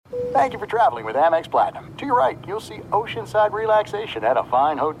Thank you for traveling with Amex Platinum. To your right, you'll see oceanside relaxation at a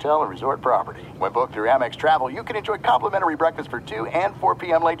fine hotel and resort property. When booked through Amex Travel, you can enjoy complimentary breakfast for 2 and 4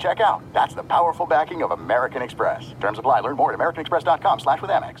 p.m. late checkout. That's the powerful backing of American Express. Terms apply. Learn more at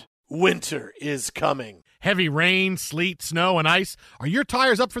americanexpress.com/withAmex. Winter is coming. Heavy rain, sleet, snow, and ice. Are your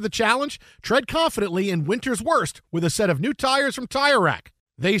tires up for the challenge? Tread confidently in winter's worst with a set of new tires from Tire Rack.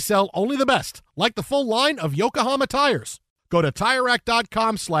 They sell only the best, like the full line of Yokohama tires. Go to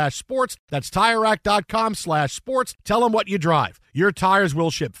TireRack.com/sports. That's TireRack.com/sports. Tell them what you drive. Your tires will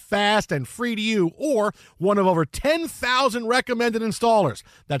ship fast and free to you or one of over 10,000 recommended installers.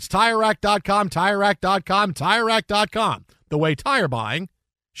 That's TireRack.com, TireRack.com, TireRack.com. The way tire buying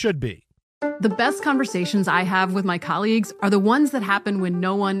should be. The best conversations I have with my colleagues are the ones that happen when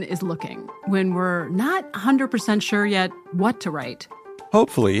no one is looking, when we're not 100% sure yet what to write.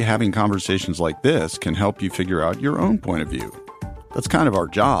 Hopefully, having conversations like this can help you figure out your own point of view. That's kind of our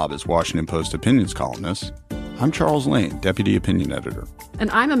job as Washington Post opinions columnists. I'm Charles Lane, Deputy Opinion Editor. And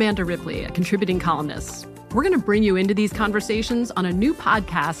I'm Amanda Ripley, a contributing columnist. We're going to bring you into these conversations on a new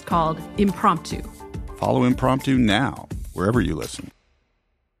podcast called Impromptu. Follow Impromptu now, wherever you listen.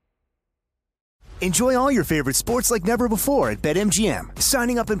 Enjoy all your favorite sports like never before at BetMGM.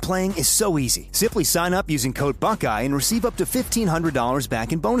 Signing up and playing is so easy. Simply sign up using code Buckeye and receive up to $1,500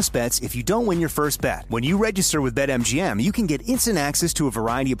 back in bonus bets if you don't win your first bet. When you register with BetMGM, you can get instant access to a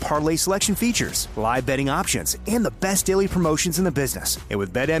variety of parlay selection features, live betting options, and the best daily promotions in the business. And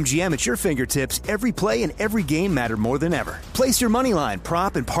with BetMGM at your fingertips, every play and every game matter more than ever. Place your moneyline,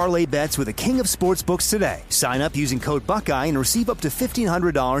 prop, and parlay bets with the king of sportsbooks today. Sign up using code Buckeye and receive up to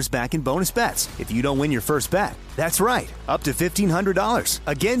 $1,500 back in bonus bets if you don't win your first bet. That's right, up to $1,500.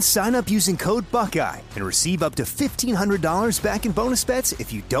 Again, sign up using code Buckeye and receive up to $1,500 back in bonus bets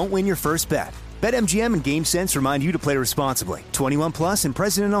if you don't win your first bet. BetMGM and GameSense remind you to play responsibly. 21 plus and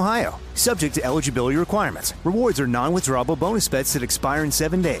present in Ohio. Subject to eligibility requirements. Rewards are non-withdrawable bonus bets that expire in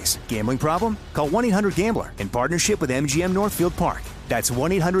 7 days. Gambling problem? Call 1-800-GAMBLER in partnership with MGM Northfield Park. That's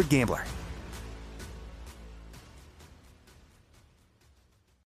 1-800-GAMBLER.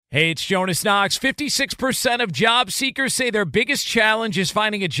 Hey, it's Jonas Knox. 56% of job seekers say their biggest challenge is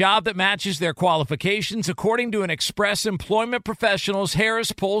finding a job that matches their qualifications, according to an Express Employment Professionals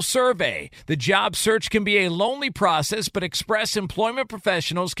Harris Poll survey. The job search can be a lonely process, but Express Employment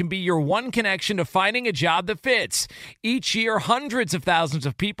Professionals can be your one connection to finding a job that fits. Each year, hundreds of thousands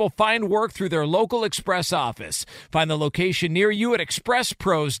of people find work through their local Express office. Find the location near you at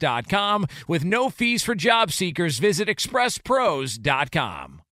expresspros.com. With no fees for job seekers, visit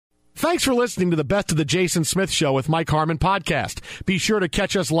expresspros.com. Thanks for listening to the Best of the Jason Smith Show with Mike Harmon podcast. Be sure to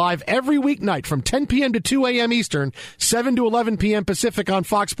catch us live every weeknight from 10 p.m. to 2 a.m. Eastern, 7 to 11 p.m. Pacific on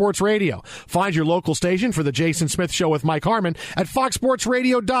Fox Sports Radio. Find your local station for the Jason Smith Show with Mike Harmon at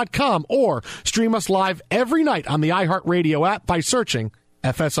foxsportsradio.com or stream us live every night on the iHeartRadio app by searching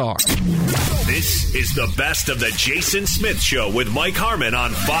FSR. This is the Best of the Jason Smith Show with Mike Harmon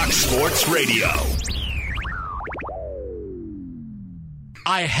on Fox Sports Radio.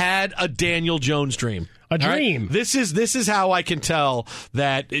 I had a Daniel Jones dream. A dream. Right? This is how I can tell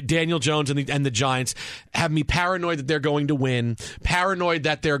that Daniel Jones and the Giants have me paranoid that they're going to win, paranoid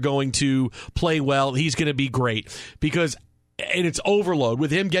that they're going to play well. He's going to be great because. And it's overload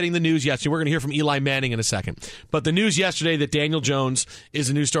with him getting the news yesterday. We're going to hear from Eli Manning in a second. But the news yesterday that Daniel Jones is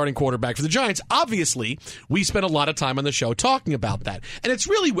the new starting quarterback for the Giants. Obviously, we spent a lot of time on the show talking about that. And it's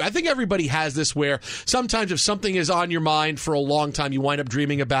really, I think everybody has this where sometimes if something is on your mind for a long time, you wind up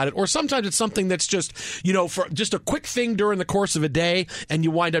dreaming about it. Or sometimes it's something that's just, for just a quick thing during the course of a day and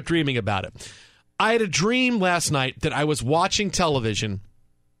you wind up dreaming about it. I had a dream last night that I was watching television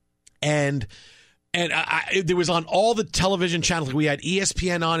and it was on all the television channels. We had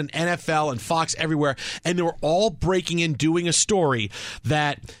ESPN on and NFL and Fox everywhere, and they were all breaking in doing a story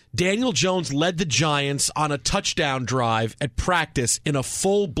that Daniel Jones led the Giants on a touchdown drive at practice in a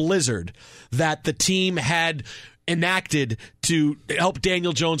full blizzard that the team had enacted to help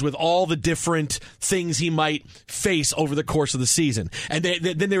Daniel Jones with all the different things he might face over the course of the season. And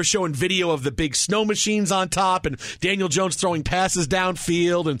then they were showing video of the big snow machines on top and Daniel Jones throwing passes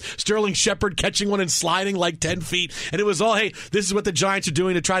downfield and Sterling Shepard catching one and sliding like 10 feet. And it was all, hey, this is what the Giants are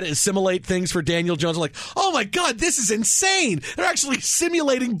doing to try to assimilate things for Daniel Jones. I'm like, oh my God, this is insane. They're actually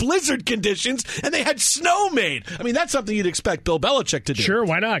simulating blizzard conditions and they had snow made. I mean, that's something you'd expect Bill Belichick to do. Sure,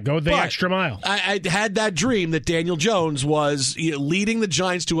 why not? Go the extra mile. I had that dream that Daniel Jones was leading the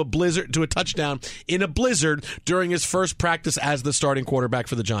Giants to a touchdown in a blizzard during his first practice as the starting quarterback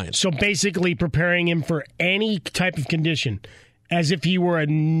for the Giants. So basically preparing him for any type of condition. as if he were a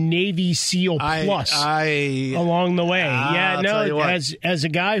Navy SEAL plus along the way. As a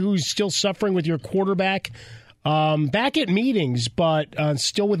guy who's still suffering with your quarterback, back at meetings, but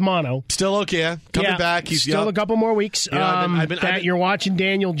still with mono. Still okay. Coming back. He's still a couple more weeks. You're watching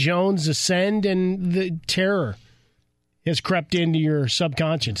Daniel Jones ascend, and the terror has crept into your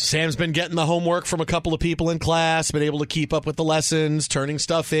subconscious. Sam's been getting the homework from a couple of people in class, been able to keep up with the lessons, turning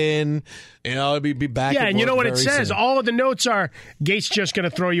stuff in. It'll be back. Yeah, at and you know what it says? Soon. All of the notes are, Gates just going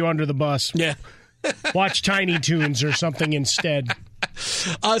to throw you under the bus. Yeah. Watch Tiny Toons or something instead.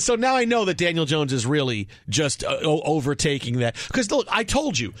 So now I know that Daniel Jones is really just overtaking that. Because, look, I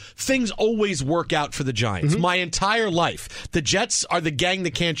told you, things always work out for the Giants. My entire life. The Jets are the gang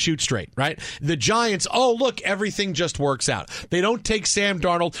that can't shoot straight, right? The Giants, look, everything just works out. They don't take Sam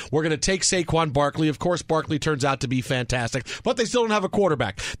Darnold. We're going to take Saquon Barkley. Of course, Barkley turns out to be fantastic, but they still don't have a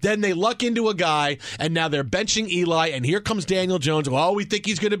quarterback. Then they luck into a guy, and now they're benching Eli, and here comes Daniel Jones. Oh, we think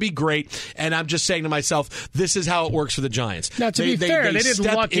he's going to be great. And I'm just saying to myself, this is how it works for the Giants. Now, to be fair, they didn't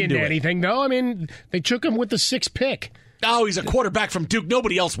luck into anything, though. I mean, they took him with the 6th pick. Oh, he's a quarterback from Duke.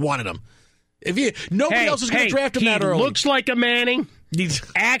 Nobody else wanted him. Nobody else was going to draft him that early. He looks like a Manning.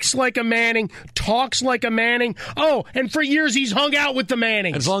 Acts like a Manning, talks like a Manning. Oh, and for years he's hung out with the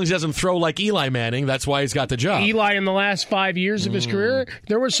Mannings. As long as he doesn't throw like Eli Manning, that's why he's got the job. Eli, in the last 5 years of his career,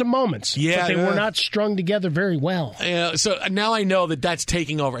 there were some moments, but they were not strung together very well. So now I know that that's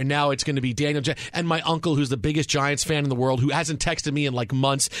taking over, and now it's going to be Daniel Jones. And my uncle, who's the biggest Giants fan in the world, who hasn't texted me in like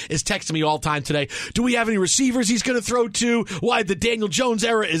months, is texting me all the time today. Do we have any receivers he's going to throw to? Why, the Daniel Jones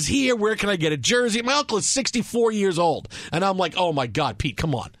era is here. Where can I get a jersey? My uncle is 64 years old, and I'm like, oh my God, Pete,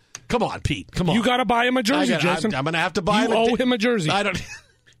 come on. Come on, Pete. Come on. You got to buy him a jersey, Jason. I'm going to have to buy him. You owe him a jersey. I don't.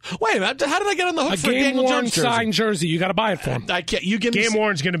 Wait a minute. How did I get on the hook for Daniel Jones jersey? Signed jersey. You got to buy it for him. I can't. You give me game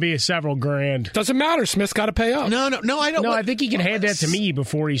worn's going to be several grand. Doesn't matter. Smith's got to pay up. No, I don't. No, I think he can hand that to me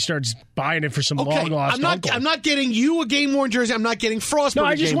before he starts buying it for some long lost uncle. I'm not getting you a game worn jersey. I'm not getting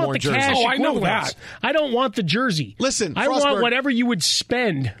Frostburg a game worn jersey. Cash I know that. I don't want the jersey. Listen, I want whatever you would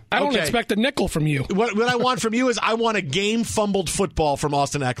spend. I don't expect a nickel from you. What I want from you is I want a game fumbled football from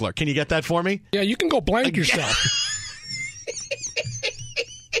Austin Eckler. Can you get that for me? Yeah, you can go blank yourself.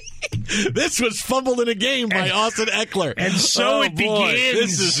 This was fumbled in a game by Austin Eckler. And so it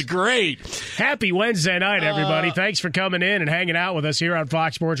begins. This is great. Happy Wednesday night, everybody. Thanks for coming in and hanging out with us here on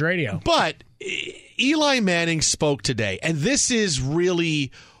Fox Sports Radio. But Eli Manning spoke today, and this is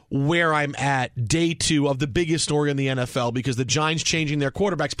really where I'm at day 2 of the biggest story in the NFL, because the Giants changing their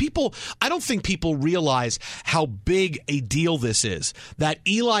quarterbacks. I don't think people realize how big a deal this is, that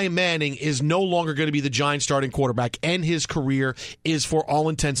Eli Manning is no longer going to be the Giants starting quarterback, and his career is for all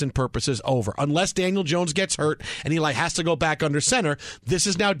intents and purposes over. Unless Daniel Jones gets hurt and Eli has to go back under center, this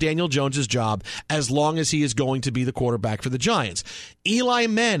is now Daniel Jones' job as long as he is going to be the quarterback for the Giants. Eli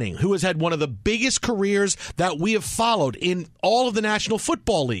Manning, who has had one of the biggest careers that we have followed in all of the National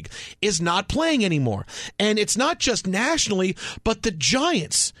Football League, is not playing anymore. And it's not just nationally, but the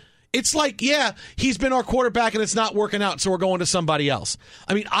Giants. It's like, yeah, he's been our quarterback and it's not working out, so we're going to somebody else.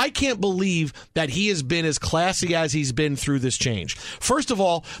 I mean, I can't believe that he has been as classy as he's been through this change. First of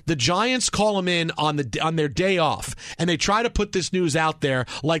all, the Giants call him in on their day off, and they try to put this news out there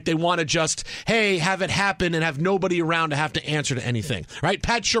like they want to just, hey, have it happen and have nobody around to have to answer to anything, right?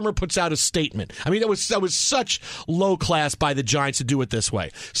 Pat Shurmur puts out a statement. I mean, that was such low class by the Giants to do it this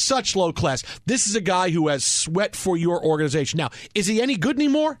way. Such low class. This is a guy who has sweat for your organization. Now, is he any good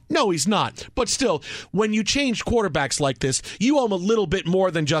anymore? No, he's not. But still, when you change quarterbacks like this, you owe him a little bit more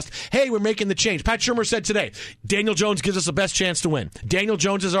than just, hey, we're making the change. Pat Shurmur said today, Daniel Jones gives us the best chance to win. Daniel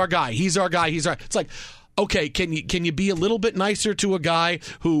Jones is our guy. He's our guy. It's like, okay, can you be a little bit nicer to a guy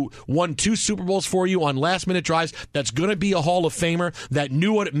who won 2 Super Bowls for you on last-minute drives, that's going to be a Hall of Famer, that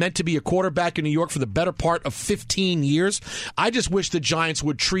knew what it meant to be a quarterback in New York for the better part of 15 years? I just wish the Giants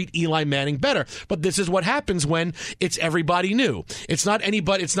would treat Eli Manning better. But this is what happens when it's everybody new. It's not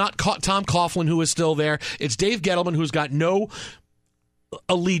anybody. It's not Tom Coughlin, who is still there. It's Dave Gettleman, who's got no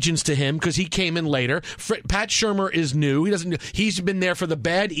allegiance to him because he came in later. Pat Shurmur is new. He's been there for the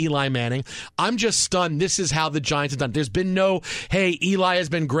bad Eli Manning. I'm just stunned. This is how the Giants have done. There's been no, hey, Eli has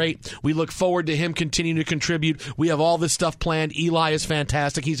been great. We look forward to him continuing to contribute. We have all this stuff planned. Eli is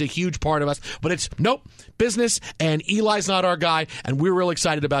fantastic. He's a huge part of us. But it's, nope, business, and Eli's not our guy, and we're real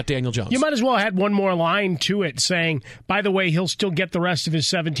excited about Daniel Jones. You might as well have had one more line to it saying, by the way, he'll still get the rest of his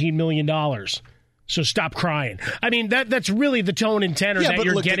 $17 million. So stop crying. I mean, that's really the tone and tenor that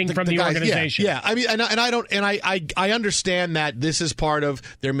you're getting from the guys, organization. Yeah. I mean, I understand that this is part of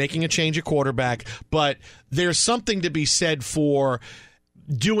they're making a change at quarterback, but there's something to be said for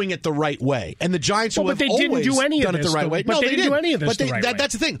doing it the right way. And the Giants who have didn't always do any done of it the this, right way. But No, they didn't do any of this but the right way.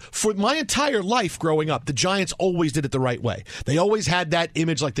 That's the thing. For my entire life growing up, the Giants always did it the right way. They always had that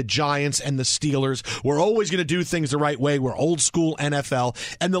image like the Giants and the Steelers. We're always going to do things the right way. We're old school NFL.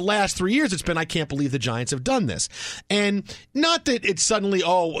 And the last 3 years it's been, I can't believe the Giants have done this. And not that it's suddenly,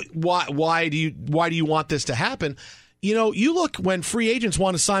 why do you want this to happen? You know, you look when free agents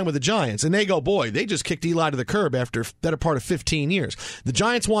want to sign with the Giants, and they go, boy, they just kicked Eli to the curb after better part of 15 years. The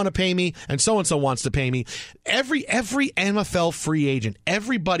Giants want to pay me, and so-and-so wants to pay me. Every NFL free agent,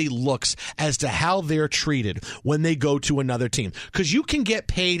 everybody looks as to how they're treated when they go to another team. Because you can get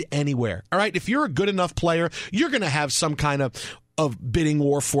paid anywhere, all right? If you're a good enough player, you're going to have some kind of bidding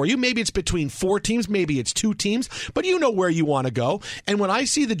war for you. Maybe it's between 4 teams, maybe it's 2 teams, but you know where you want to go. And when I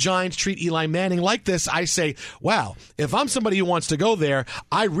see the Giants treat Eli Manning like this, I say, wow, if I'm somebody who wants to go there,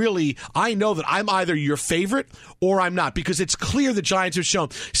 I know that I'm either your favorite or I'm not, because it's clear the Giants have shown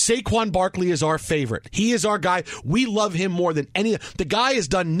Saquon Barkley is our favorite. He is our guy. We love him more than any. The guy has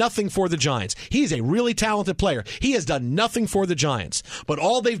done nothing for the Giants. He's a really talented player. He has done nothing for the Giants, but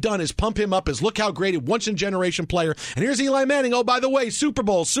all they've done is pump him up as look how great a once-in-a-generation player. And here's Eli Manning. Oh, by the way, Super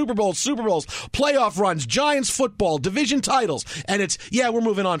Bowls, playoff runs, Giants football, division titles. And it's, we're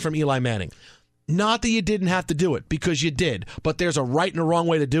moving on from Eli Manning. Not that you didn't have to do it, because you did. But there's a right and a wrong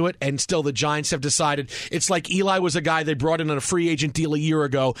way to do it, and still the Giants have decided. It's like Eli was a guy they brought in on a free agent deal a year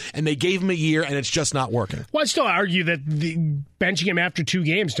ago, and they gave him a year, and it's just not working. Well, I still argue that benching him after 2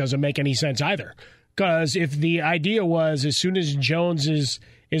 games doesn't make any sense either. Because if the idea was as soon as Jones is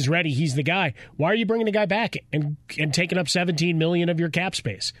ready, he's the guy, why are you bringing the guy back and taking up $17 million of your cap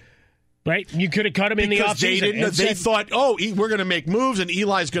space? Right? You could have cut him in the offseason. They thought, we're going to make moves and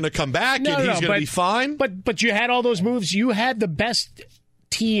Eli's going to come back and he's going to be fine. But you had all those moves. You had the best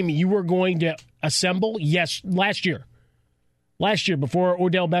team you were going to assemble, last year. Last year, before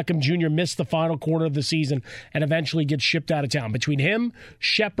Odell Beckham Jr. missed the final quarter of the season and eventually gets shipped out of town. Between him,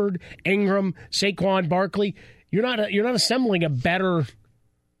 Shepard, Ingram, Saquon Barkley, you're not assembling a better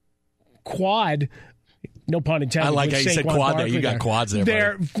quad. No pun intended. I like how you said quad Barkley there. You got quads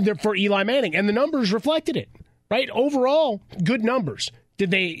there. They're for Eli Manning, and the numbers reflected it. Right? Overall, good numbers.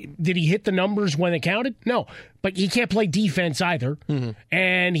 Did he hit the numbers when it counted? No, but he can't play defense either,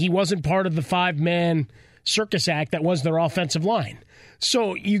 and he wasn't part of the 5-man circus act that was their offensive line.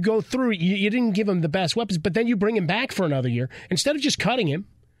 So you go through, you didn't give him the best weapons, but then you bring him back for another year. Instead of just cutting him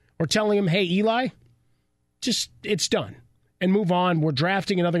or telling him, hey, Eli, it's done, and move on. We're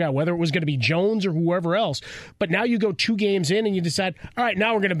drafting another guy, whether it was going to be Jones or whoever else. But now you go 2 games in and you decide, all right,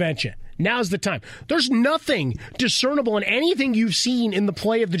 now we're going to bench you. Now's the time. There's nothing discernible in anything you've seen in the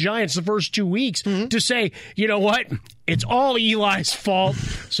play of the Giants the first 2 weeks to say, you know what, it's all Eli's fault,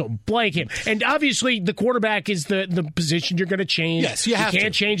 so blank him. And obviously the quarterback is the position you're going to change. Yes, you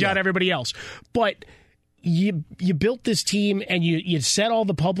can't change out everybody else. But you built this team and you said all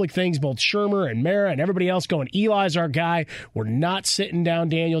the public things, both Shermer and Mara and everybody else going, Eli's our guy. We're not sitting down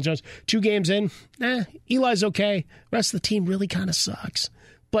Daniel Jones. 2 games in, Eli's okay. The rest of the team really kind of sucks.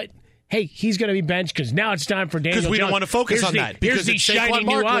 But hey, he's going to be benched because now it's time for Daniel Jones. Because we don't want to focus on that. Because it's shiny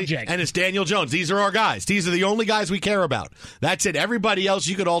new object. And it's Daniel Jones. These are our guys. These are the only guys we care about. That's it. Everybody else,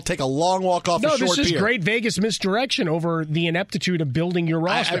 you could all take a long walk off a short pier. No, this is great Vegas misdirection over the ineptitude of building your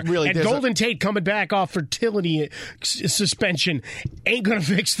roster. Golden Tate coming back off fertility suspension ain't going to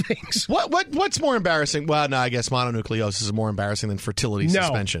fix things. What's more embarrassing? Well, no, I guess mononucleosis is more embarrassing than fertility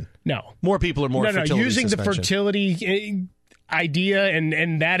suspension. No. More people are more fertility using suspension. The fertility idea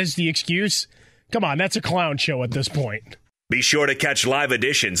and that is the excuse. Come on, that's a clown show at this point. Be sure to catch live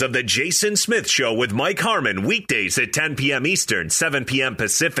editions of the Jason Smith Show with Mike Harmon weekdays at 10 p.m. Eastern, 7 p.m.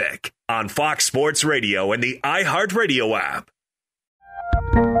 Pacific on Fox Sports Radio and the iHeartRadio app.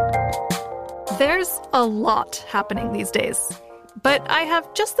 There's a lot happening these days, but I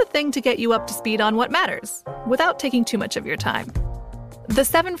have just the thing to get you up to speed on what matters without taking too much of your time. The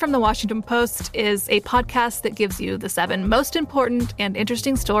 7 from the Washington Post is a podcast that gives you the 7 most important and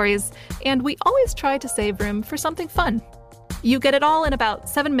interesting stories, and we always try to save room for something fun. You get it all in about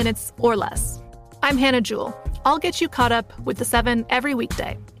 7 minutes or less. I'm Hannah Jewell. I'll get you caught up with the 7 every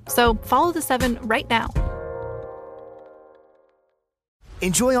weekday. So follow the 7 right now.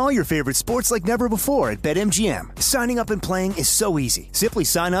 Enjoy all your favorite sports like never before at BetMGM. Signing up and playing is so easy. Simply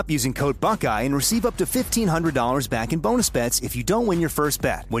sign up using code Buckeye and receive up to $1,500 back in bonus bets if you don't win your first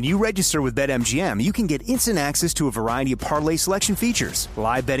bet. When you register with BetMGM, you can get instant access to a variety of parlay selection features,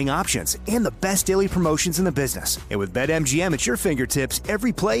 live betting options, and the best daily promotions in the business. And with BetMGM at your fingertips,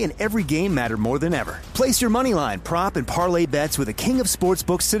 every play and every game matter more than ever. Place your moneyline, prop, and parlay bets with the king of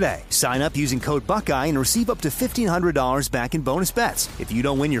sportsbooks today. Sign up using code Buckeye and receive up to $1,500 back in bonus bets. If if you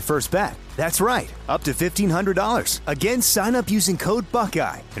don't win your first bet. That's right, up to $1,500. Again, sign up using code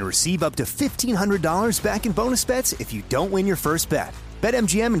Buckeye and receive up to $1,500 back in bonus bets if you don't win your first bet.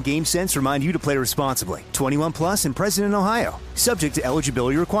 BetMGM and GameSense remind you to play responsibly. 21 plus and present in Ohio. Subject to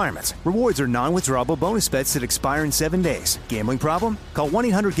eligibility requirements. Rewards are non-withdrawable bonus bets that expire in 7 days. Gambling problem? Call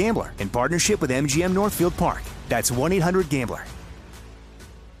 1-800-GAMBLER in partnership with MGM Northfield Park. That's 1-800-GAMBLER.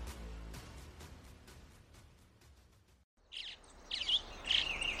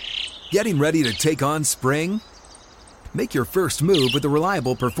 Getting ready to take on spring? Make your first move with the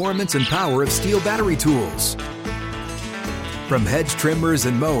reliable performance and power of Steel battery tools. From hedge trimmers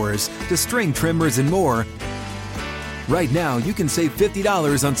and mowers to string trimmers and more, right now you can save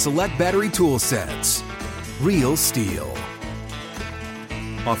 $50 on select battery tool sets. Real Steel.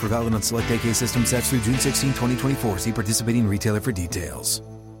 Offer valid on select AK system sets through June 16, 2024. See participating retailer for details.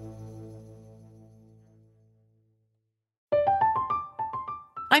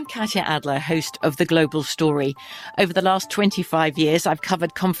 I'm Katya Adler, host of The Global Story. Over the last 25 years, I've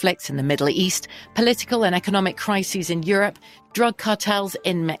covered conflicts in the Middle East, political and economic crises in Europe, drug cartels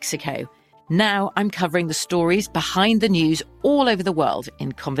in Mexico. Now I'm covering the stories behind the news all over the world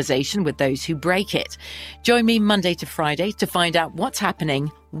in conversation with those who break it. Join me Monday to Friday to find out what's happening,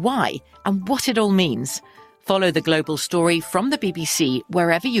 why, and what it all means. Follow The Global Story from the BBC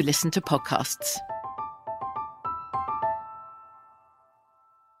wherever you listen to podcasts.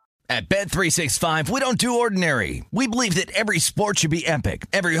 At Bet365, we don't do ordinary. We believe that every sport should be epic.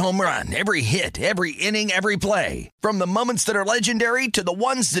 Every home run, every hit, every inning, every play. From the moments that are legendary to the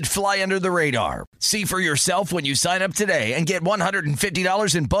ones that fly under the radar. See for yourself when you sign up today and get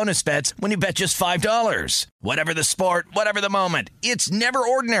 $150 in bonus bets when you bet just $5. Whatever the sport, whatever the moment, it's never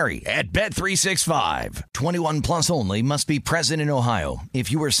ordinary at Bet365. 21 plus only. Must be present in Ohio.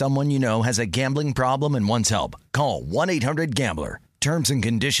 If you or someone you know has a gambling problem and wants help, call 1-800-GAMBLER. Terms and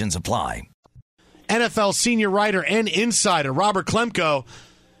conditions apply. NFL senior writer and insider Robert Klemko.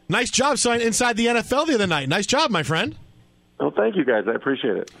 Nice job signing inside the NFL the other night. Nice job, my friend. Well, thank you, guys. I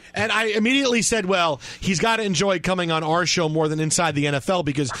appreciate it. And I immediately said, well, he's got to enjoy coming on our show more than Inside the NFL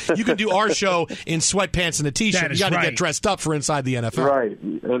because you can do our show in sweatpants and a T-shirt. You got to get dressed up for Inside the NFL. Right.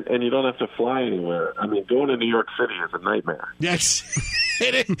 And you don't have to fly anywhere. I mean, going to New York City is a nightmare. Yes.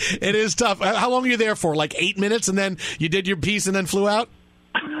 It is tough. How long were you there for? Like 8 minutes, and then you did your piece and then flew out?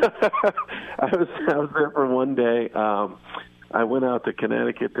 I was there for one day. I went out to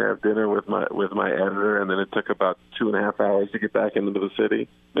Connecticut to have dinner with my editor, and then it took about 2.5 hours to get back into the city.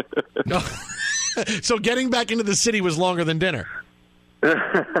 So getting back into the city was longer than dinner.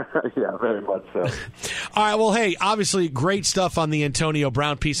 Yeah, very much so. All right, well, hey, obviously great stuff on the Antonio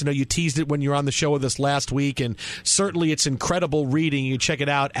Brown piece. I know you teased it when you were on the show with us last week, and certainly it's incredible reading. You can check it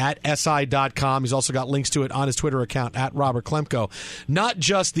out at SI.com. He's also got links to it on his Twitter account, at Robert Klemko. Not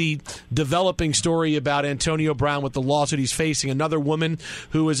just the developing story about Antonio Brown with the lawsuit he's facing, another woman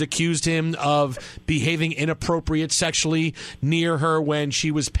who has accused him of behaving inappropriate sexually near her when she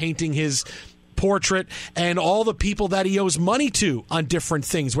was painting his portrait, and all the people that he owes money to on different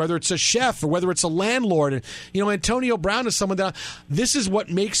things, whether it's a chef or whether it's a landlord. You know, Antonio Brown is someone that this is what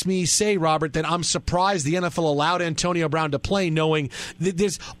makes me say, Robert, that I'm surprised the NFL allowed Antonio Brown to play, knowing that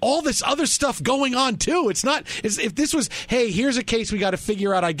there's all this other stuff going on too. It's not if this was, hey, here's a case we got to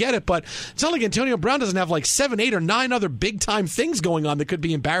figure out, I get it, but it's not like Antonio Brown doesn't have like 7, 8, or 9 other big time things going on that could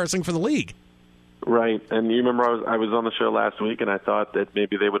be embarrassing for the league. Right, and you remember I was on the show last week, and I thought that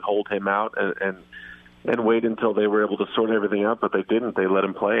maybe they would hold him out and wait until they were able to sort everything out, but they didn't. They let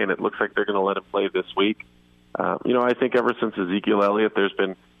him play, and it looks like they're going to let him play this week. I think ever since Ezekiel Elliott, there's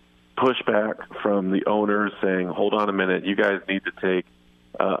been pushback from the owners saying, hold on a minute, you guys need to take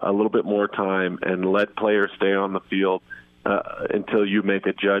a little bit more time and let players stay on the field until you make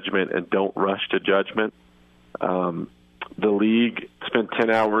a judgment, and don't rush to judgment. The league spent 10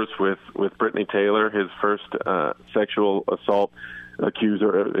 hours with Brittany Taylor, his first sexual assault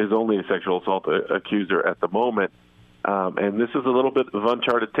accuser, his only sexual assault accuser at the moment. And this is a little bit of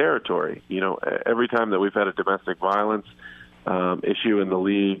uncharted territory. You know, every time that we've had a domestic violence issue in the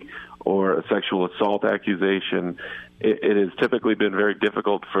league or a sexual assault accusation, it has typically been very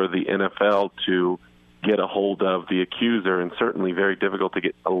difficult for the NFL to get a hold of the accuser, and certainly very difficult to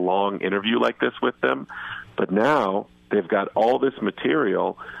get a long interview like this with them. But now they've got all this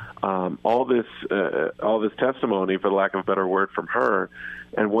material, all this testimony, for the lack of a better word, from her.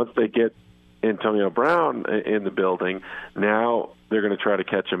 And once they get Antonio Brown in the building, now they're going to try to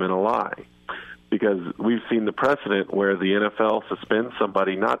catch him in a lie. Because we've seen the precedent where the NFL suspends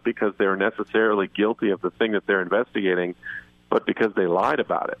somebody not because they're necessarily guilty of the thing that they're investigating, but because they lied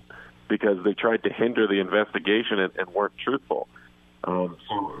about it, because they tried to hinder the investigation and weren't truthful. So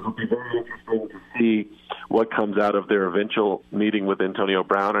it'll be very interesting to see what comes out of their eventual meeting with Antonio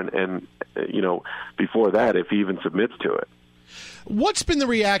Brown, and before that, if he even submits to it. What's been the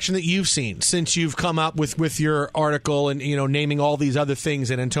reaction that you've seen since you've come up with your article and naming all these other things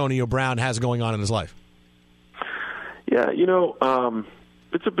that Antonio Brown has going on in his life? Yeah,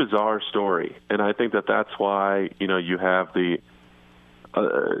 it's a bizarre story, and I think that's why you have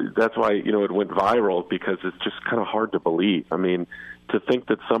that's why it went viral, because it's just kind of hard to believe. I mean, to think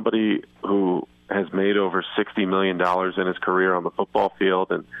that somebody who has made over $60 million in his career on the football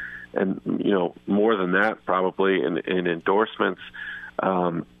field and more than that probably in endorsements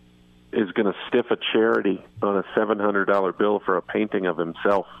is going to stiff a charity on a $700 bill for a painting of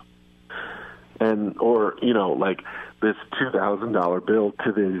himself, or this $2,000 bill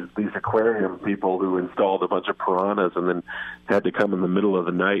to these aquarium people who installed a bunch of piranhas and then had to come in the middle of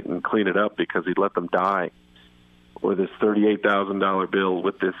the night and clean it up because he'd let them die. Or this $38,000 bill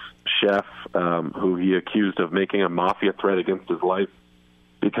with this chef who he accused of making a mafia threat against his life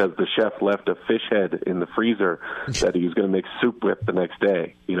because the chef left a fish head in the freezer that he was going to make soup with the next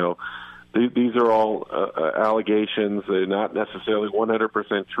day. These are all allegations. They're not necessarily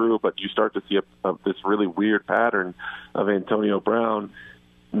 100% true, but you start to see this really weird pattern of Antonio Brown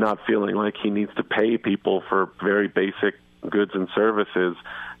not feeling like he needs to pay people for very basic goods and services,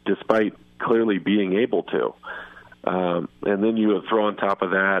 despite clearly being able to. And then you throw on top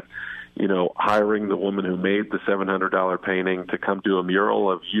of that, hiring the woman who made the $700 painting to come do a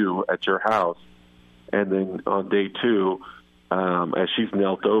mural of you at your house. And then on day two, as she's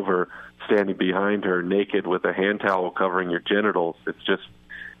knelt over, standing behind her naked with a hand towel covering your genitals, it's just,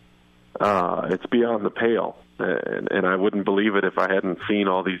 it's beyond the pale. And I wouldn't believe it if I hadn't seen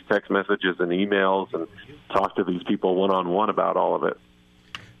all these text messages and emails and talked to these people one-on-one about all of it.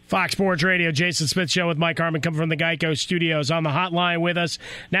 Fox Sports Radio, Jason Smith Show with Mike Harmon coming from the Geico Studios. On the hotline with us,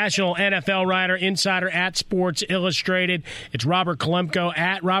 national NFL writer, insider at Sports Illustrated. It's Robert Klemko,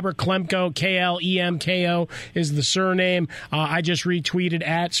 at Robert Klemko, Klemko is the surname. I just retweeted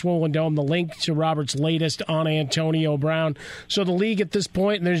at Swollen Dome the link to Robert's latest on Antonio Brown. So the league at this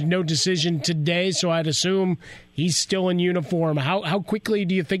point, and there's no decision today, so I'd assume he's still in uniform. How quickly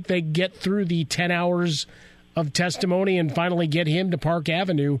do you think they get through the 10 hours of testimony and finally get him to Park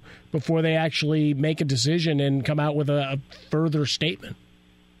Avenue before they actually make a decision and come out with a further statement?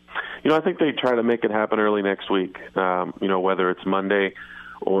 I think they try to make it happen early next week, whether it's Monday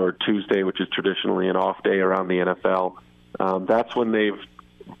or Tuesday, which is traditionally an off day around the NFL. That's when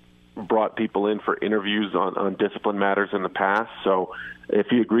they've brought people in for interviews on discipline matters in the past. So if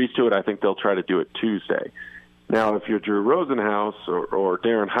he agrees to it, I think they'll try to do it Tuesday. Now, if you're Drew Rosenhaus or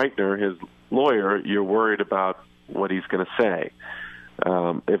Darren Heitner, his lawyer, you're worried about what he's going to say.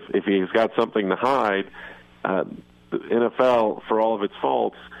 If he's got something to hide, the NFL, for all of its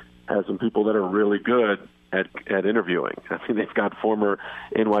faults, has some people that are really good at interviewing. I mean, they've got former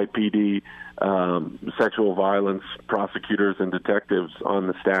NYPD sexual violence prosecutors and detectives on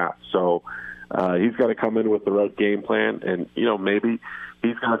the staff. So he's got to come in with the right game plan, and maybe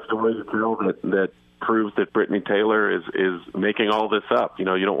he's got a story to tell that proves that Brittany Taylor is making all this up. You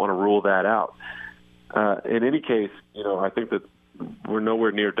don't want to rule that out. In any case, I think that we're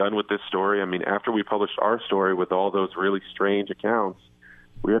nowhere near done with this story. I mean, after we published our story with all those really strange accounts,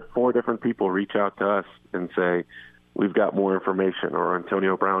 we had 4 different people reach out to us and say, we've got more information, or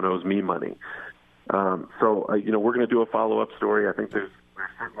Antonio Brown owes me money. So we're going to do a follow-up story. I think there's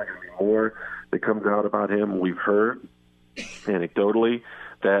certainly going to be more that comes out about him. We've heard anecdotally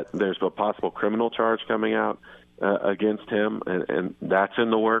that there's a possible criminal charge coming out against him, and that's in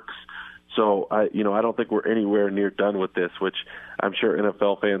the works. So, I don't think we're anywhere near done with this, which I'm sure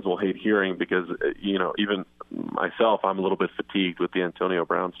NFL fans will hate hearing because, even myself, I'm a little bit fatigued with the Antonio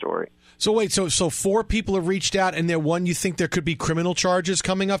Brown story. So wait, so 4 people have reached out, and you think there could be criminal charges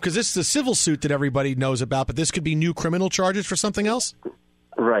coming up? Because this is a civil suit that everybody knows about, but this could be new criminal charges for something else?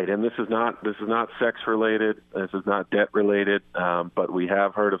 Right, and this is not sex related. This is not debt related. But we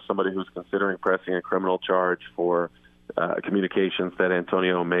have heard of somebody who's considering pressing a criminal charge for communications that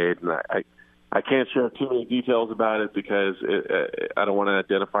Antonio made, and I can't share too many details about it because I don't want to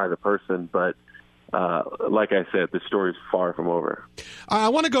identify the person. But like I said, this story is far from over. I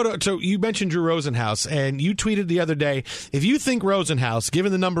want to go to you mentioned Drew Rosenhaus, and you tweeted the other day, if you think Rosenhaus,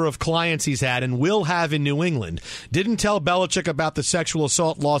 given the number of clients he's had and will have in New England, didn't tell Belichick about the sexual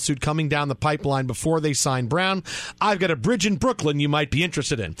assault lawsuit coming down the pipeline before they signed Brown, I've got a bridge in Brooklyn you might be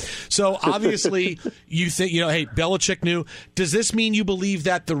interested in. So obviously you think, hey, Belichick knew. Does this mean you believe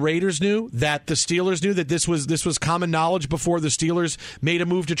that the Raiders knew, that the Steelers knew, that this was common knowledge before the Steelers made a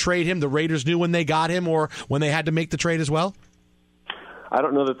move to trade him? The Raiders knew when they got him or when they had to make the trade as well? I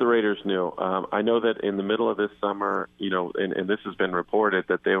don't know that the Raiders knew. I know that in the middle of this summer, and this has been reported,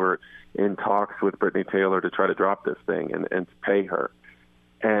 that they were in talks with Brittany Taylor to try to drop this thing and to pay her.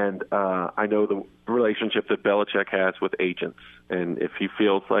 And I know the relationship that Belichick has with agents. And if he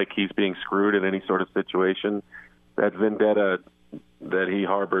feels like he's being screwed in any sort of situation, that vendetta that he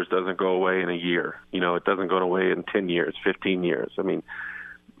harbors doesn't go away in a year. It doesn't go away in 10 years, 15 years. I mean,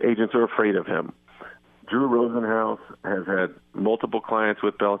 agents are afraid of him. Drew Rosenhaus has had multiple clients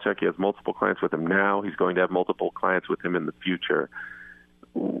with Belichick. He has multiple clients with him now. He's going to have multiple clients with him in the future.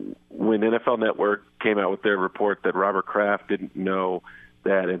 When NFL Network came out with their report that Robert Kraft didn't know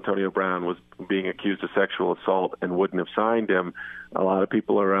that Antonio Brown was being accused of sexual assault and wouldn't have signed him, a lot of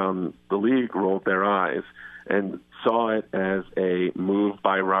people around the league rolled their eyes and saw it as a move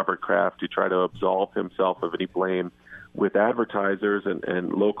by Robert Kraft to try to absolve himself of any blame with advertisers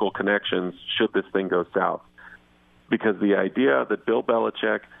and local connections should this thing go south. Because the idea that Bill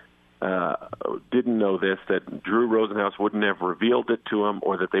Belichick didn't know this, that Drew Rosenhaus wouldn't have revealed it to him,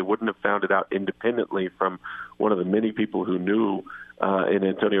 or that they wouldn't have found it out independently from one of the many people who knew in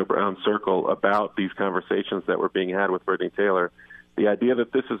Antonio Brown's circle about these conversations that were being had with Brittany Taylor, the idea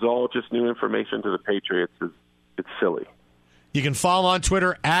that this is all just new information to the Patriots it's silly. You can follow on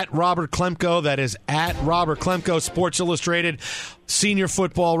Twitter at Robert Klemko. That is at Robert Klemko, Sports Illustrated, senior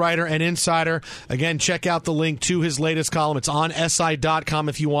football writer and insider. Again, check out the link to his latest column. It's on SI.com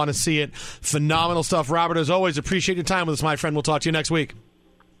if you want to see it. Phenomenal stuff. Robert, as always, appreciate your time with us, my friend. We'll talk to you next week.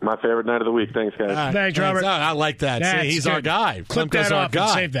 My favorite night of the week. Thanks, guys. Thanks, Robert. I like that. See, he's good. our guy. Clip Klemko's that our off guy.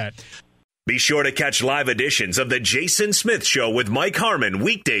 and save that. Be sure to catch live editions of The Jason Smith Show with Mike Harmon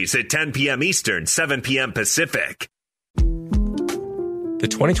weekdays at 10 p.m. Eastern, 7 p.m. Pacific. The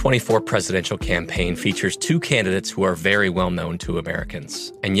 2024 presidential campaign features two candidates who are very well known to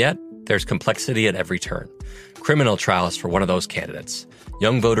Americans. And yet, there's complexity at every turn. Criminal trials for one of those candidates.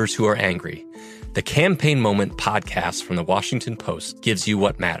 Young voters who are angry. The Campaign Moment podcast from the Washington Post gives you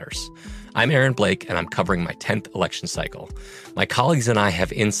what matters. I'm Aaron Blake, and I'm covering my 10th election cycle. My colleagues and I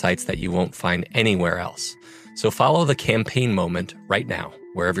have insights that you won't find anywhere else. So follow The Campaign Moment right now,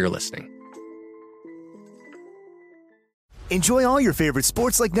 wherever you're listening. Enjoy all your favorite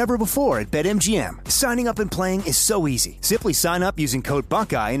sports like never before at BetMGM. Signing up and playing is so easy. Simply sign up using code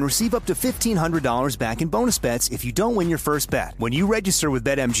Buckeye and receive up to $1,500 back in bonus bets if you don't win your first bet. When you register with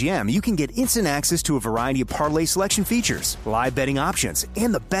BetMGM, you can get instant access to a variety of parlay selection features, live betting options,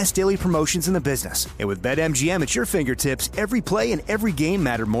 and the best daily promotions in the business. And with BetMGM at your fingertips, every play and every game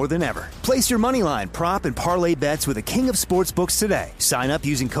matter more than ever. Place your moneyline, prop, and parlay bets with the king of sportsbooks today. Sign up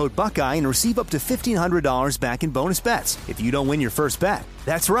using code Buckeye and receive up to $1,500 back in bonus bets if you don't win your first bet.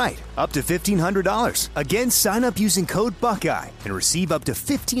 That's right, up to $1,500. Again, sign up using code Buckeye and receive up to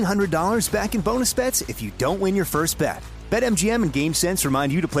 $1,500 back in bonus bets if you don't win your first bet. BetMGM and GameSense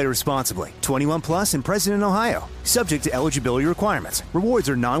remind you to play responsibly. 21 plus and present in Ohio. Subject to eligibility requirements. Rewards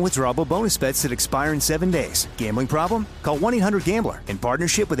are non-withdrawable bonus bets that expire in 7 days. Gambling problem? Call 1-800-GAMBLER in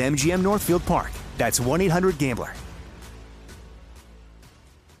partnership with MGM Northfield Park. That's 1-800-GAMBLER.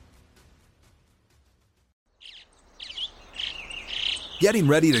 Getting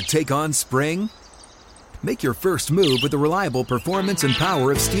ready to take on spring? Make your first move with the reliable performance and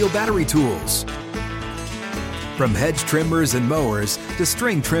power of Steel battery tools. From hedge trimmers and mowers to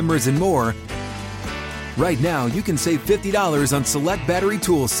string trimmers and more, right now you can save $50 on select battery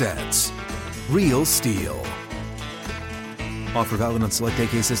tool sets. Real Steel. Offer valid on select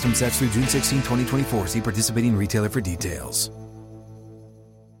AK system sets through June 16, 2024. See participating retailer for details.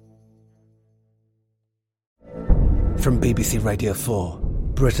 From BBC Radio 4,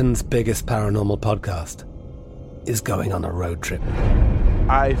 Britain's biggest paranormal podcast is going on a road trip.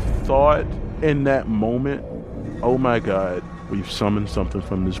 I thought in that moment, oh my God, we've summoned something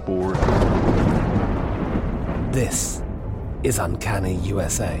from this board. This is Uncanny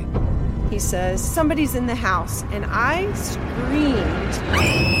USA. He says, somebody's in the house, and I screamed.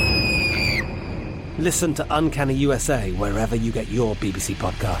 Listen to Uncanny USA wherever you get your BBC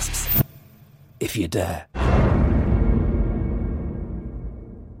podcasts, if you dare.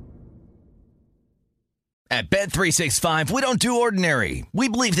 At Bet365, we don't do ordinary. We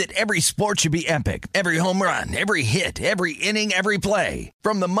believe that every sport should be epic. Every home run, every hit, every inning, every play.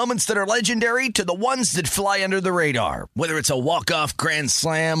 From the moments that are legendary to the ones that fly under the radar. Whether it's a walk-off grand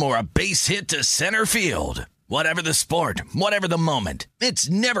slam or a base hit to center field. Whatever the sport, whatever the moment. It's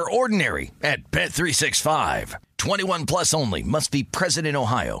never ordinary at Bet365. 21 plus only. Must be present in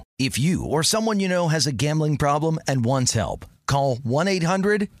Ohio. If you or someone you know has a gambling problem and wants help, call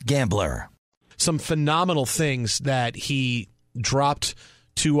 1-800-GAMBLER. Some phenomenal things that he dropped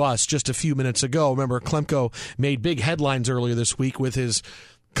to us just a few minutes ago. Remember, Klemko made big headlines earlier this week with his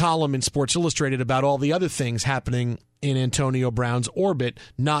column in Sports Illustrated about all the other things happening in Antonio Brown's orbit,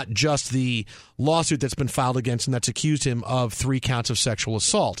 not just the lawsuit that's been filed against him that's accused him of 3 counts of sexual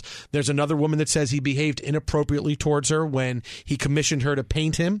assault. There's another woman that says he behaved inappropriately towards her when he commissioned her to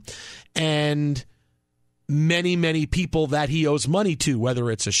paint him, and many, many people that he owes money to, whether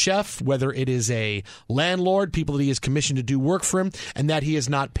it's a chef, whether it is a landlord, people that he has commissioned to do work for him, and that he has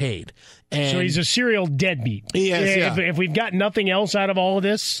not paid. And so he's a serial deadbeat. Yes, yeah. If we've got nothing else out of all of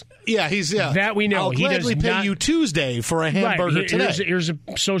this, that we know. I'll gladly pay you Tuesday for a hamburger today. Here's a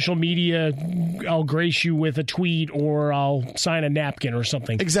social media. I'll grace you with a tweet, or I'll sign a napkin or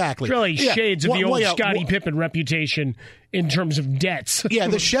something. Exactly. It's really shades of the old Scottie Pippen reputation in terms of debts. Yeah,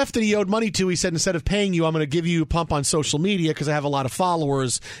 the chef that he owed money to, he said, instead of paying you, I'm going to give you a pump on social media because I have a lot of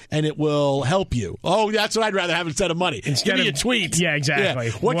followers and it will help you. Oh, that's what I'd rather have instead of money. Give me a tweet. Yeah, exactly.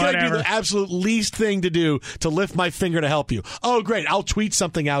 Yeah. What can I do? The absolute least thing to do to lift my finger to help you. Oh, great. I'll tweet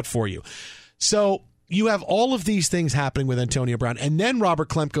something out for you. So you have all of these things happening with Antonio Brown. And then Robert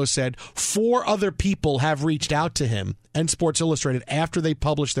Klemko said 4 other people have reached out to him and Sports Illustrated after they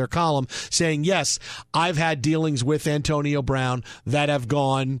published their column saying, yes, I've had dealings with Antonio Brown that have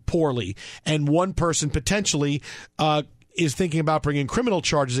gone poorly. And one person potentially is thinking about bringing criminal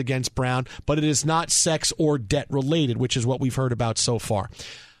charges against Brown, but it is not sex or debt related, which is what we've heard about so far.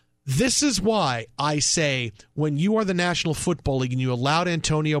 This is why I say when you are the National Football League and you allowed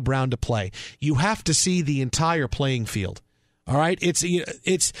Antonio Brown to play, you have to see the entire playing field. All right?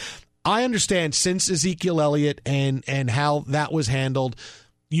 It's I understand since Ezekiel Elliott and how that was handled,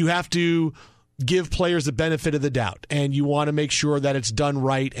 you have to give players the benefit of the doubt, and you want to make sure that it's done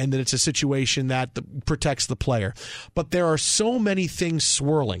right and that it's a situation that protects the player. But there are so many things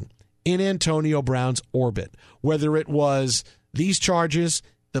swirling in Antonio Brown's orbit, whether it was these charges,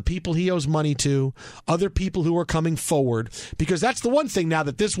 the people he owes money to, other people who are coming forward, because that's the one thing now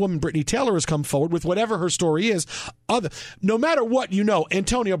that this woman, Brittany Taylor, has come forward with, whatever her story is. No matter what you know,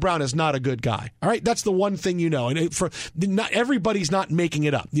 Antonio Brown is not a good guy. All right, that's the one thing you know, and not everybody's not making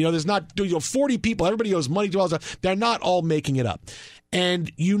it up. There's not 40 people. Everybody owes money to all. They're not all making it up, and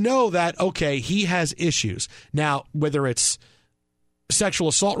you know that he has issues now, whether it's sexual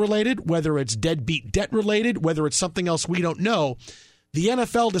assault related, whether it's deadbeat debt related, whether it's something else we don't know. The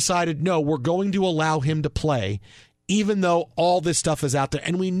NFL decided, no, we're going to allow him to play, even though all this stuff is out there.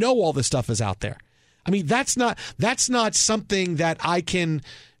 And we know all this stuff is out there. I mean, that's not something that I can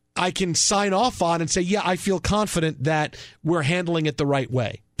sign off on and say, yeah, I feel confident that we're handling it the right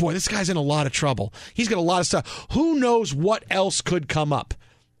way. Boy, this guy's in a lot of trouble. He's got a lot of stuff. Who knows what else could come up?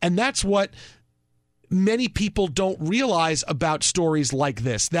 And that's what many people don't realize about stories like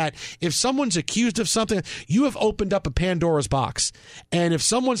this, that if someone's accused of something, you have opened up a Pandora's box. And if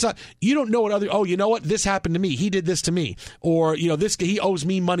someone's not, you don't know you know what, this happened to me, he did this to me, or he owes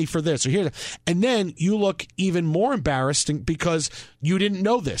me money for this, or here, and then you look even more embarrassed because you didn't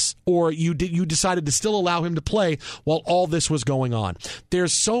know this, or you decided to still allow him to play while all this was going on.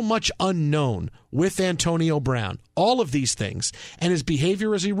 There's so much unknown with Antonio Brown, all of these things, and his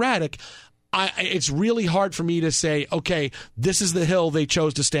behavior is erratic. It's really hard for me to say, okay, this is the hill they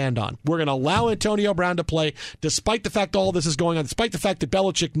chose to stand on. We're going to allow Antonio Brown to play, despite the fact all this is going on, despite the fact that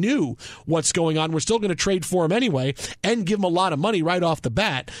Belichick knew what's going on. We're still going to trade for him anyway and give him a lot of money right off the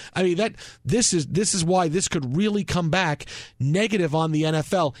bat. I mean, this is why this could really come back negative on the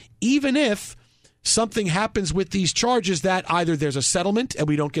NFL, even if something happens with these charges that either there's a settlement and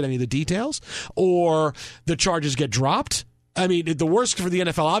we don't get any of the details, or the charges get dropped. I mean, the worst for the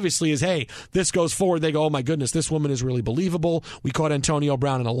NFL, obviously, is, hey, this goes forward. They go, oh, my goodness, this woman is really believable. We caught Antonio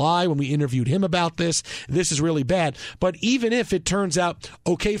Brown in a lie when we interviewed him about this. This is really bad. But even if it turns out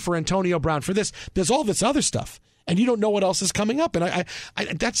okay for Antonio Brown for this, there's all this other stuff, and you don't know what else is coming up.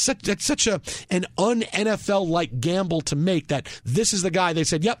 And that's such an un-NFL-like gamble to make, that this is the guy they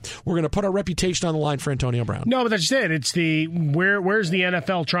said, yep, we're going to put our reputation on the line for Antonio Brown. No, but that's it. It's where's the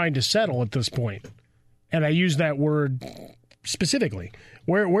NFL trying to settle at this point? And I use that word specifically.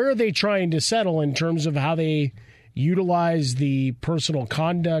 Where are they trying to settle in terms of how they utilize the personal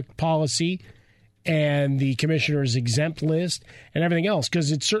conduct policy and the commissioner's exempt list and everything else?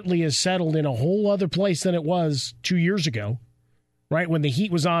 Because it certainly is settled in a whole other place than it was 2 years ago, right? When the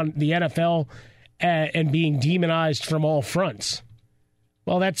heat was on the NFL and being demonized from all fronts.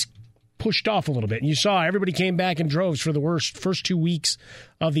 Well, that's pushed off a little bit. And you saw everybody came back in droves for the first 2 weeks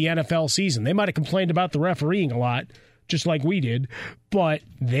of the NFL season. They might have complained about the refereeing a lot, just like we did, but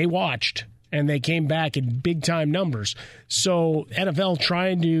they watched and they came back in big time numbers. So NFL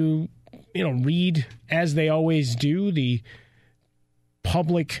trying to, read, as they always do, the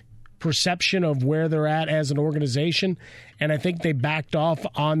public perception of where they're at as an organization, and I think they backed off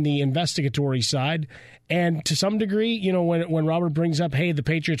on the investigatory side. And to some degree, you know, when Robert brings up, hey, the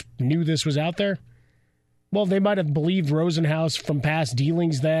Patriots knew this was out there, well, they might have believed Rosenhaus from past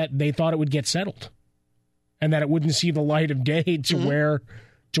dealings that they thought it would get settled and that it wouldn't see the light of day to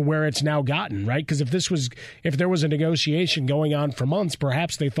where it's now gotten, right? Because if there was a negotiation going on for months,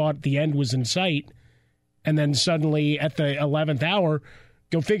 perhaps they thought the end was in sight, and then suddenly at the 11th hour,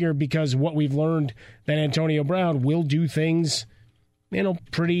 go figure, because what we've learned that Antonio Brown will do things, you know,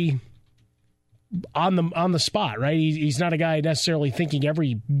 pretty on the spot, right? He's not a guy necessarily thinking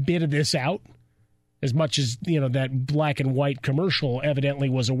every bit of this out, as much as, you know, that black and white commercial evidently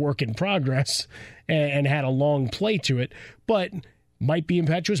was a work in progress and had a long play to it, but might be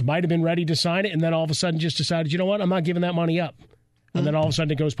impetuous, might have been ready to sign it, and then all of a sudden just decided, you know what, I'm not giving that money up. And then all of a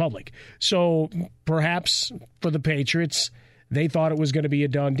sudden it goes public. So perhaps for the Patriots, they thought it was going to be a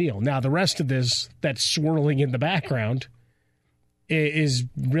done deal. Now, the rest of this that's swirling in the background is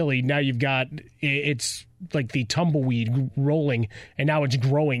really, now you've got, it's like the tumbleweed rolling, and now it's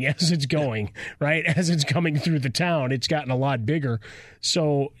growing as it's going, right? As it's coming through the town, it's gotten a lot bigger.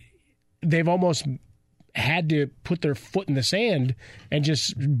 So they've almost had to put their foot in the sand and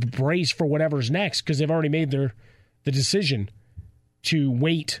just brace for whatever's next, because they've already made the decision to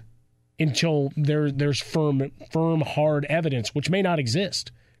wait until there's firm, hard evidence, which may not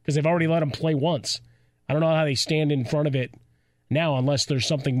exist because they've already let them play once. I don't know how they stand in front of it now unless there's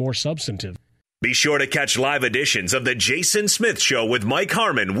something more substantive. Be sure to catch live editions of The Jason Smith Show with Mike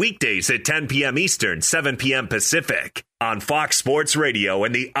Harmon weekdays at 10 p.m. Eastern, 7 p.m. Pacific on Fox Sports Radio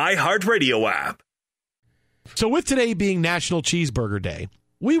and the iHeartRadio app. So with today being National Cheeseburger Day,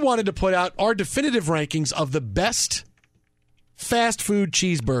 we wanted to put out our definitive rankings of the best fast food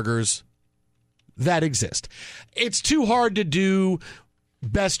cheeseburgers that exist. It's too hard to do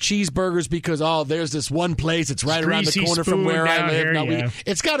best cheeseburgers because, there's this one place. It's right around the corner from where I live.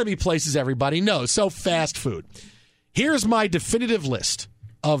 It's got to be places everybody knows. So fast food. Here's my definitive list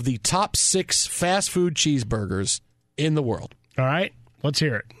of the top 6 fast food cheeseburgers in the world. All right, let's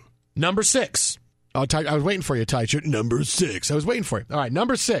hear it. Number 6. I was waiting for you, Teicher. Number 6. I was waiting for you. All right,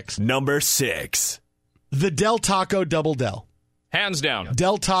 number 6. Number 6. The Del Taco Double Del. Hands down.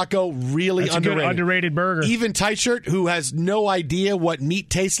 Del Taco, really That's underrated. A good underrated burger. Even Teichert, who has no idea what meat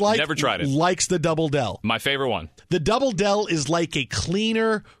tastes like, never tried it, likes the Double Del. My favorite one. The Double Del is like a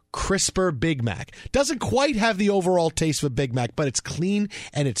cleaner, crisper Big Mac. Doesn't quite have the overall taste of a Big Mac, but it's clean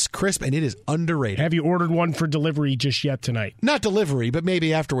and it's crisp and it is underrated. Have you ordered one for delivery just yet tonight? Not delivery, but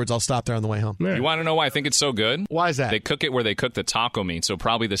maybe afterwards I'll stop there on the way home. Yeah. You want to know why I think it's so good? Why is that? They cook it where they cook the taco meat, so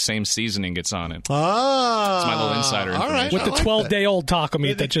probably the same seasoning gets on it. Oh. It's my little insider information. Right. With the 12-day-old taco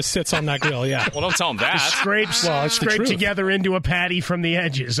meat that just sits on that grill, yeah. Well, don't tell them that. Scraped together into a patty from the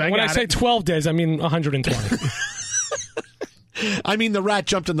edges. When I say 12 days, I mean 120. I mean, the rat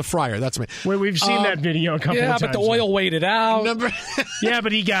jumped in the fryer. That's me. Well, we've seen that video a couple of times. Yeah, but the oil weighed it out. Yeah,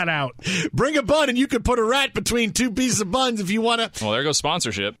 but he got out. Bring a bun, and you could put a rat between 2 pieces of buns if you want to. Well, there goes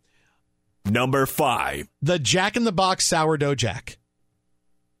sponsorship. Number 5. The Jack in the Box Sourdough Jack.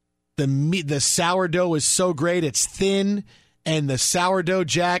 The sourdough is so great. It's thin, and the sourdough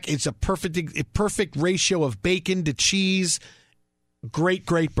Jack, it's a perfect ratio of bacon to cheese. Great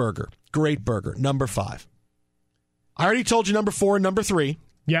burger. Great burger. Number 5. I already told you number 4 and number 3.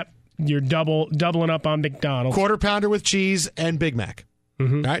 Yep. You're doubling up on McDonald's. Quarter pounder with cheese and Big Mac.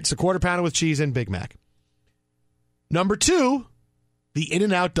 Mm-hmm. All right, so quarter pounder with cheese and Big Mac. Number 2, the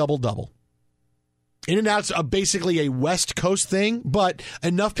In-N-Out Double Double. In-N-Out's basically a West Coast thing, but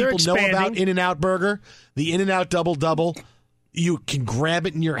enough people know about In-N-Out Burger. The In-N-Out Double Double, you can grab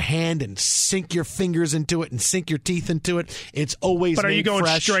it in your hand and sink your fingers into it and sink your teeth into it. It's always But are you going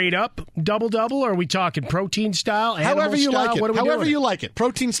fresh. Straight up double-double, or are we talking protein style, animal However you style? like it. What are we However doing? you like it.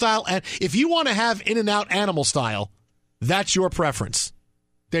 Protein style. And if you want to have In-N-Out animal style, that's your preference.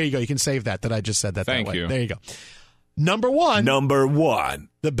 There you go. You can save that I just said that Thank that way. you. There you go. Number 1. Number 1.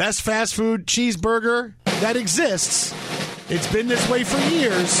 The best fast food cheeseburger that exists. It's been this way for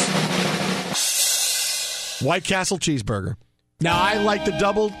years. White Castle cheeseburger. Now, I like the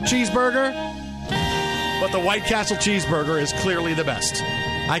double cheeseburger, but the White Castle cheeseburger is clearly the best.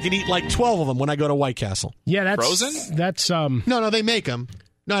 I can eat like 12 of them when I go to White Castle. Yeah, that's frozen. That's No, they make them.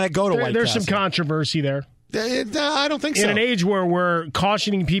 No, I go to White Castle. There's some controversy there. I don't think so. In an age where we're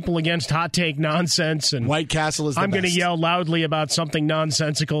cautioning people against hot take nonsense, and White Castle is the I'm going to best. yell loudly about something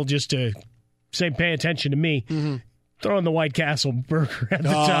nonsensical just to say, pay attention to me. Mm-hmm. Throwing the White Castle burger at the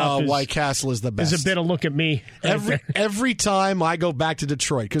top. White Castle is the best. Is a bit of look at me. Every time I go back to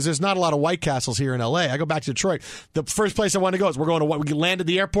Detroit, because there's not a lot of White Castles here in L.A., I go back to Detroit. The first place I want to go is we land at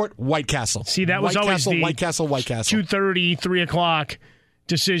the airport, White Castle. See, that was always the White Castle. 2:30, 3 o'clock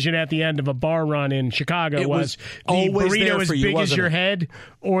decision at the end of a bar run in Chicago it was the always burrito there as for you, big as your wasn't it? head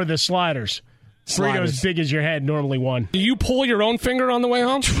or the sliders. Burrito as big as your head normally won. Do you pull your own finger on the way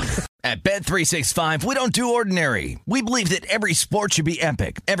home? At Bet365, we don't do ordinary. We believe that every sport should be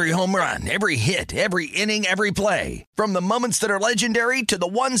epic. Every home run, every hit, every inning, every play. From the moments that are legendary to the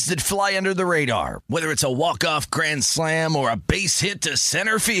ones that fly under the radar. Whether it's a walk-off grand slam or a base hit to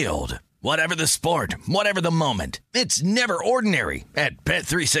center field. Whatever the sport, whatever the moment, it's never ordinary at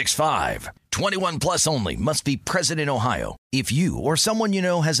Bet365. 21 plus only. Must be present in Ohio. If you or someone you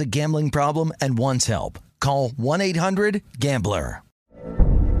know has a gambling problem and wants help, call 1-800-GAMBLER.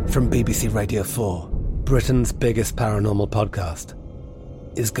 From BBC Radio 4, Britain's biggest paranormal podcast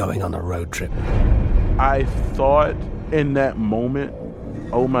is going on a road trip. I thought in that moment,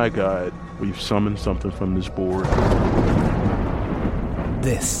 oh my God, we've summoned something from this board.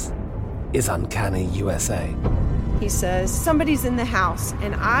 This is Uncanny USA. He says, somebody's in the house,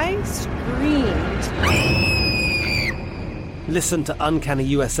 and I screamed. Listen to Uncanny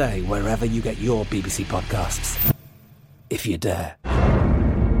USA wherever you get your BBC podcasts, if you dare.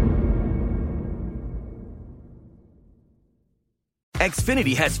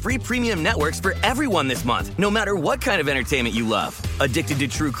 Xfinity has free premium networks for everyone this month, no matter what kind of entertainment you love. Addicted to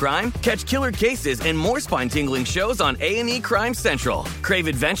true crime? Catch killer cases and more spine-tingling shows on A&E Crime Central. Crave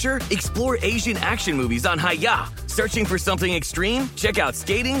adventure? Explore Asian action movies on Hi-Ya. Searching for something extreme? Check out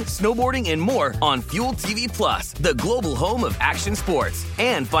skating, snowboarding, and more on Fuel TV Plus, the global home of action sports.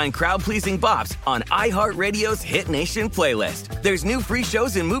 And find crowd-pleasing bops on iHeartRadio's Hit Nation playlist. There's new free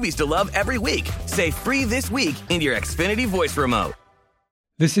shows and movies to love every week. Say free this week in your Xfinity voice remote.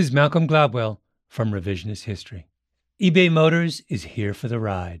 This is Malcolm Gladwell from Revisionist History. eBay Motors is here for the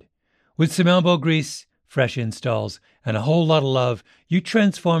ride. With some elbow grease, fresh installs, and a whole lot of love, you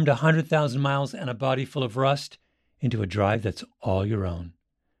transformed 100,000 miles and a body full of rust into a drive that's all your own.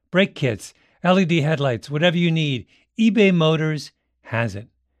 Brake kits, LED headlights, whatever you need, eBay Motors has it.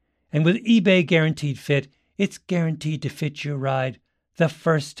 And with eBay Guaranteed Fit, it's guaranteed to fit your ride the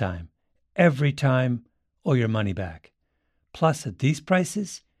first time, every time, or your money back. Plus, at these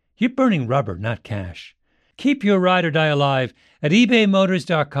prices, you're burning rubber, not cash. Keep your ride or die alive at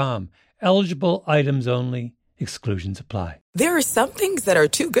ebaymotors.com. Eligible items only. Exclusions apply. There are some things that are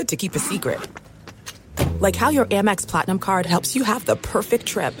too good to keep a secret. Like how your Amex Platinum card helps you have the perfect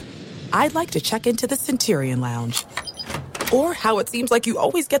trip. I'd like to check into the Centurion Lounge. Or how it seems like you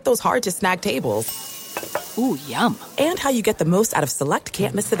always get those hard-to-snag tables. Ooh, yum. And how you get the most out of select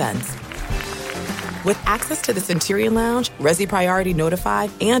can't-miss events. With access to the Centurion Lounge, Resi Priority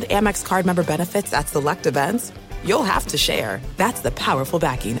Notified, and Amex card member benefits at select events, you'll have to share. That's the powerful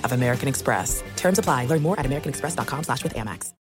backing of American Express. Terms apply. Learn more at americanexpress.com/withAmex.